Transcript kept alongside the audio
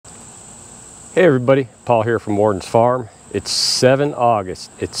Hey everybody, Paul here from Warden's Farm. It's 7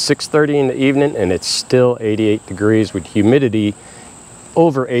 August. It's 6:30 in the evening and it's still 88 degrees with humidity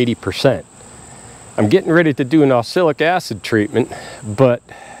over 80%. I'm getting ready to do an oxalic acid treatment, but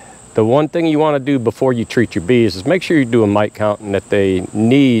the one thing you want to do before you treat your bees is make sure you do a mite count and that they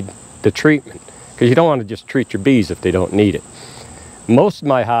need the treatment, because you don't want to just treat your bees if they don't need it. Most of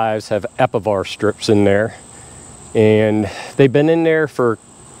my hives have Apivar strips in there, and they've been in there for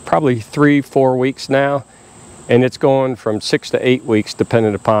probably 3-4 weeks now, and it's going from 6 to 8 weeks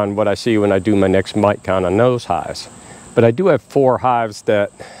depending upon what I see when I do my next mite count on those hives. But I do have 4 hives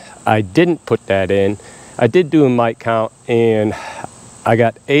that I didn't put that in. I did do a mite count and I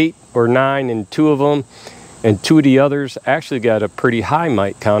got 8 or 9 in 2 of them, and 2 of the others actually got a pretty high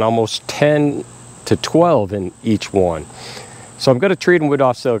mite count, almost 10 to 12 in each one. So I'm going to treat them with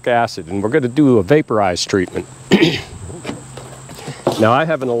oxalic acid, and we're going to do a vaporized treatment. Now I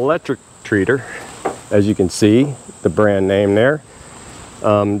have an electric treater, as you can see, the brand name there.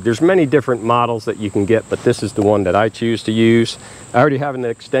 There's many different models that you can get, but this is the one that I choose to use. I already have an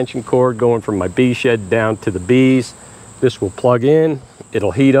extension cord going from my bee shed down to the bees. This will plug in,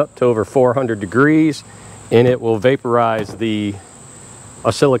 it'll heat up to over 400 degrees, and it will vaporize the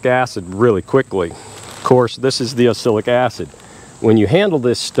oxalic acid really quickly. Of course, this is the oxalic acid. When you handle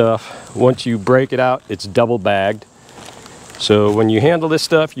this stuff, once you break it out, it's double bagged. So when you handle this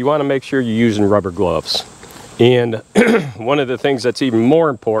stuff, you want to make sure you're using rubber gloves. And one of the things that's even more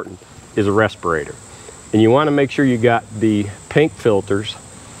important is a respirator. And you want to make sure you got the pink filters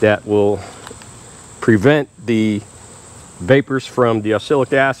that will prevent the vapors from the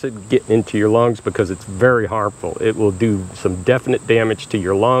oxalic acid getting into your lungs, because it's very harmful. It will do some definite damage to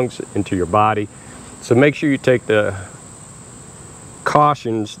your lungs, into your body. So make sure you take the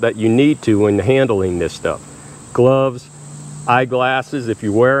cautions that you need to when handling this stuff. Gloves, eyeglasses if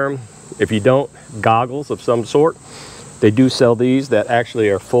you wear them. If you don't, goggles of some sort. They do sell these that actually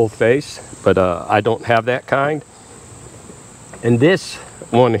are full face, but I don't have that kind. And this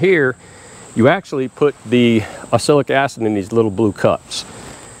one here, you actually put the oxalic acid in these little blue cups.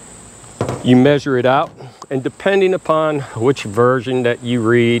 You measure it out, and depending upon which version that you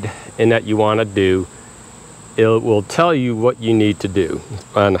read and that you want to do, it will tell you what you need to do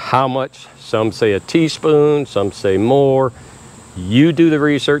and how much. Some say a teaspoon, some say more. You do the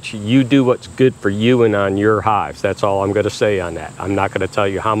research, you do what's good for you and on your hives. That's all I'm going to say on that. I'm not going to tell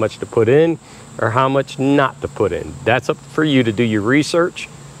you how much to put in or how much not to put in. That's up for you to do your research,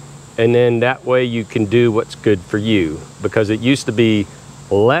 and then that way you can do what's good for you, because it used to be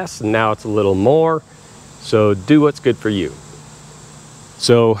less and now it's a little more. So do what's good for you.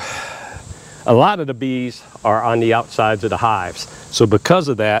 So a lot of the bees are on the outsides of the hives. So because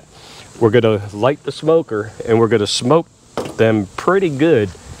of that, we're going to light the smoker and we're going to smoke them pretty good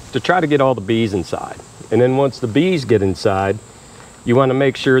to try to get all the bees inside. And then once the bees get inside, you want to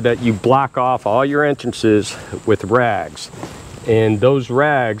make sure that you block off all your entrances with rags. And those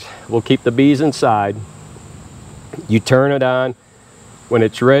rags will keep the bees inside. You turn it on. When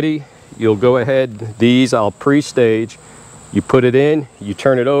it's ready, you'll go ahead. These I'll pre-stage. You put it in, you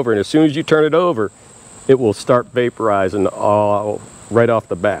turn it over, and as soon as you turn it over, it will start vaporizing all right off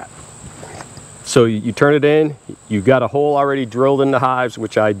the bat. So you turn it in, you got a hole already drilled in the hives,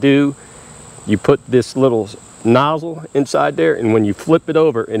 which I do. You put this little nozzle inside there, and when you flip it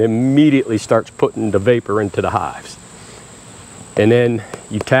over, it immediately starts putting the vapor into the hives. And then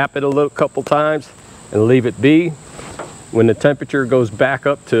you tap it a couple times and leave it be. When the temperature goes back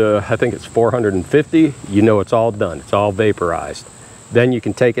up to, I think it's 450, you know it's all done. It's all vaporized. Then you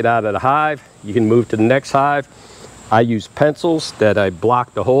can take it out of the hive. You can move to the next hive. I use pencils that I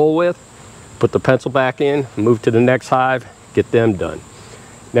block the hole with. Put the pencil back in, move to the next hive, get them done.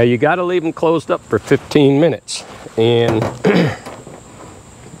 Now you got to leave them closed up for 15 minutes. And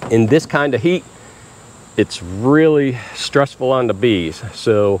in this kind of heat, it's really stressful on the bees.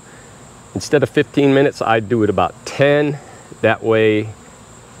 So instead of 15 minutes, I do it about 10. That way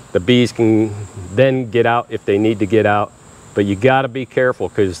the bees can then get out if they need to get out. But you got to be careful,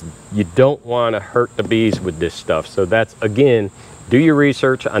 because you don't want to hurt the bees with this stuff. So that's, again, do your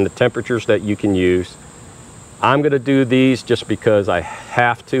research on the temperatures that you can use. I'm going to do these just because I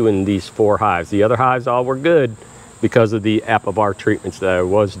have to in these 4 hives. The other hives all were good because of the Apivar treatments that I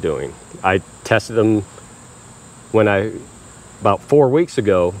was doing. I tested them about 4 weeks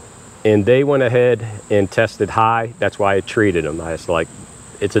ago, and they went ahead and tested high. That's why I treated them. I was like,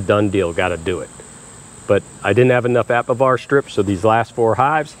 it's a done deal, got to do it. But I didn't have enough Apivar strips, so these last 4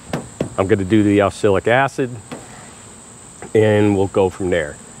 hives, I'm going to do the oxalic acid, and we'll go from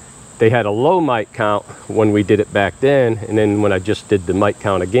there. They had a low mite count when we did it back then, and then when I just did the mite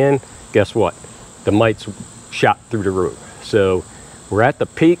count again, guess what? The mites shot through the roof. So we're at the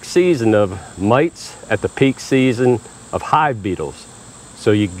peak season of mites, at the peak season of hive beetles.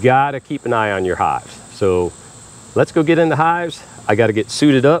 So you gotta keep an eye on your hives. So let's go get in the hives. I gotta get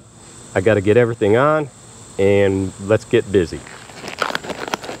suited up. I gotta get everything on, and let's get busy.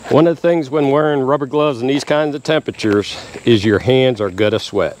 One of the things when wearing rubber gloves in these kinds of temperatures is your hands are gonna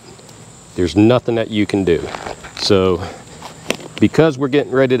sweat. There's nothing that you can do. So because we're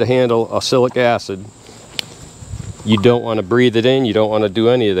getting ready to handle oxalic acid, you don't want to breathe it in, you don't want to do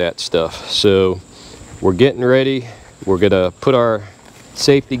any of that stuff. So we're getting ready. We're gonna put our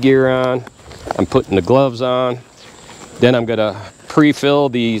safety gear on. I'm putting the gloves on. Then I'm gonna pre-fill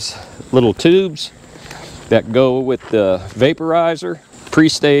these little tubes that go with the vaporizer,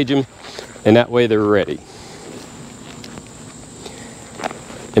 pre-stage them, and that way they're ready.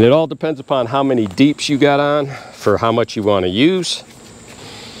 And it all depends upon how many deeps you got on for how much you want to use.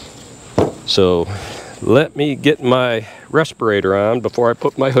 So let me get my respirator on before I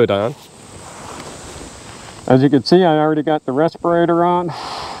put my hood on. As you can see, I already got the respirator on.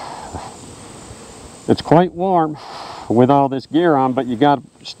 It's quite warm with all this gear on, but you got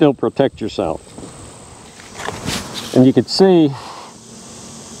to still protect yourself. And you can see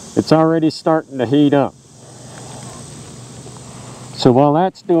it's already starting to heat up. So while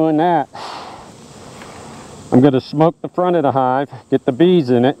that's doing that, I'm going to smoke the front of the hive, get the bees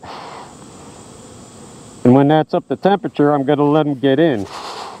in it. And when that's up to temperature, I'm going to let them get in.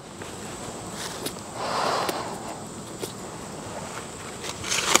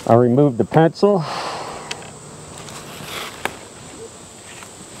 I'll remove the pencil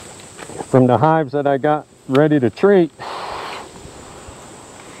from the hives that I got ready to treat.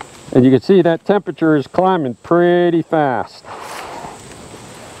 And you can see that temperature is climbing pretty fast.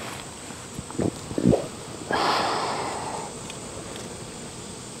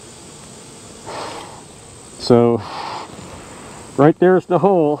 So right there's the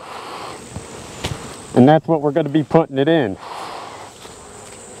hole, and that's what we're going to be putting it in.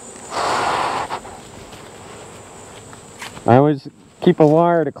 I always keep a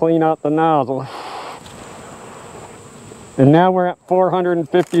wire to clean out the nozzle. And now we're at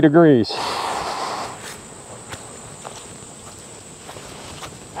 450 degrees.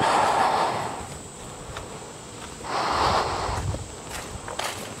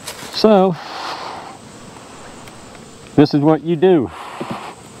 So this is what you do.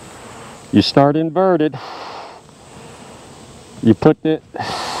 You start inverted. You put it,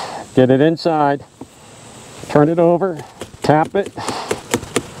 get it inside, turn it over, tap it,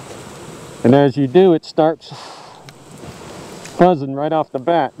 and as you do, it starts buzzing right off the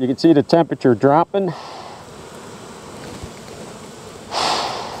bat. You can see the temperature dropping.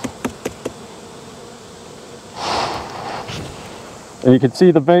 And you can see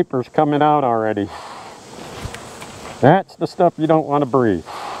the vapors coming out already. That's the stuff you don't want to breathe.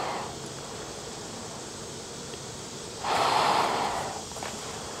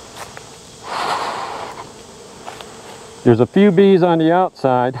 There's a few bees on the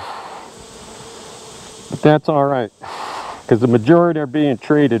outside, but that's all right, because the majority are being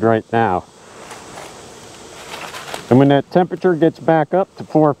treated right now. And when that temperature gets back up to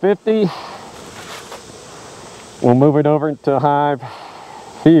 450, we'll move it over into a hive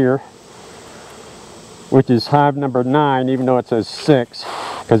here, which is hive number 9, even though it says 6,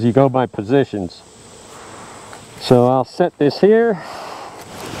 because you go by positions. So I'll set this here,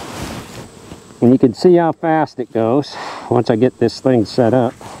 and you can see how fast it goes once I get this thing set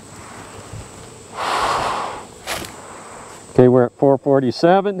up. Okay, we're at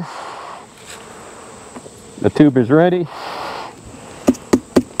 447. The tube is ready.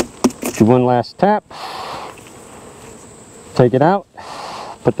 Do one last tap. Take it out.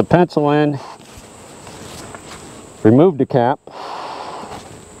 Put the pencil in. Remove the cap.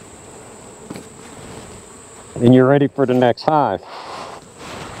 And you're ready for the next hive.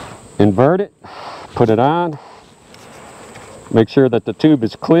 Invert it. Put it on. Make sure that the tube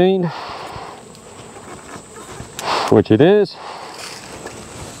is clean, which it is.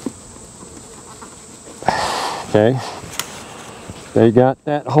 Okay, they got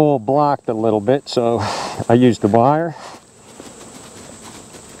that hole blocked a little bit, so I used the wire.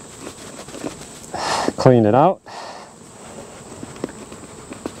 Clean it out.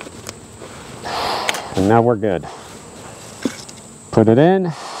 And now we're good. Put it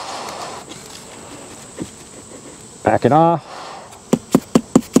in. Back it off.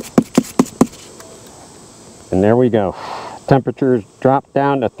 And there we go. Temperatures dropped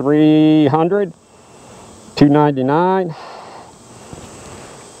down to 300, 299,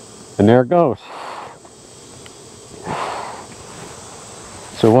 and there it goes.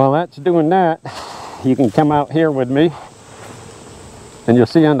 So while that's doing that, you can come out here with me and you'll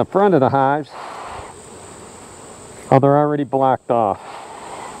see on the front of the hives, oh, they're already blocked off.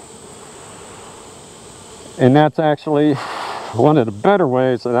 And that's actually one of the better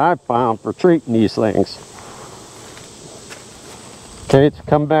ways that I've found for treating these things. Okay, it's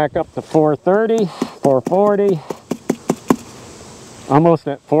come back up to 430, 440, almost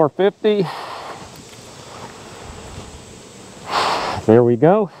at 450. There we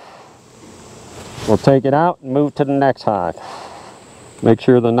go. We'll take it out and move to the next hive. Make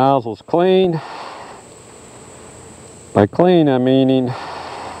sure the nozzle's clean. By clean, I'm meaning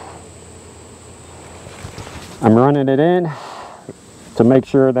I'm running it in to make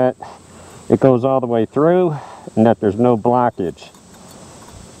sure that it goes all the way through and that there's no blockage.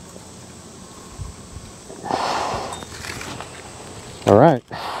 All right.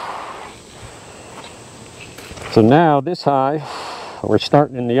 So now this hive, we're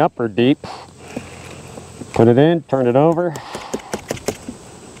starting in the upper deep. Put it in, turn it over.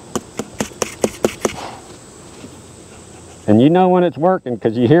 And you know when it's working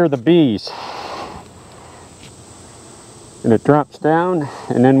because you hear the bees. And it drops down,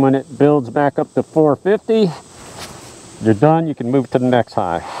 and then when it builds back up to 450, you're done, you can move to the next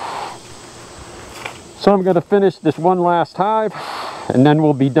hive. So I'm going to finish this one last hive, and then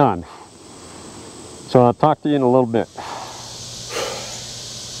we'll be done. So I'll talk to you in a little bit.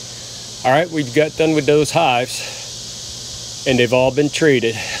 All right, we got done with those hives, and they've all been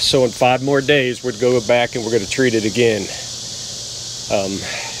treated. So in 5 more days, we'd go back and we're going to treat it again.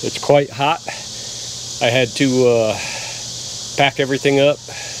 It's quite hot. I had to pack everything up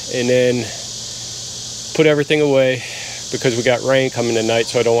and then put everything away because we got rain coming tonight,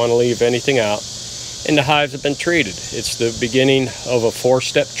 so I don't want to leave anything out. And the hives have been treated. It's the beginning of a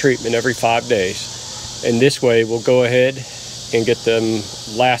 4-step treatment every 5 days. And this way we'll go ahead and get them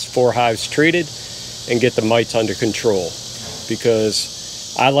last 4 hives treated and get the mites under control,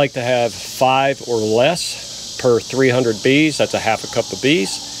 because I like to have 5 or less per 300 bees. That's a half a cup of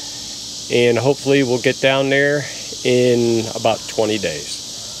bees, and hopefully we'll get down there in about 20 days.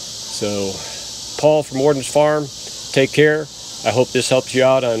 So Paul from Warden's Farm, take care. I hope this helps you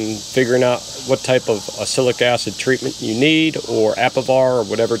out on figuring out what type of oxalic acid treatment you need, or Apivar, or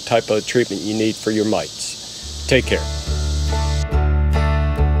whatever type of treatment you need for your mites. Take care.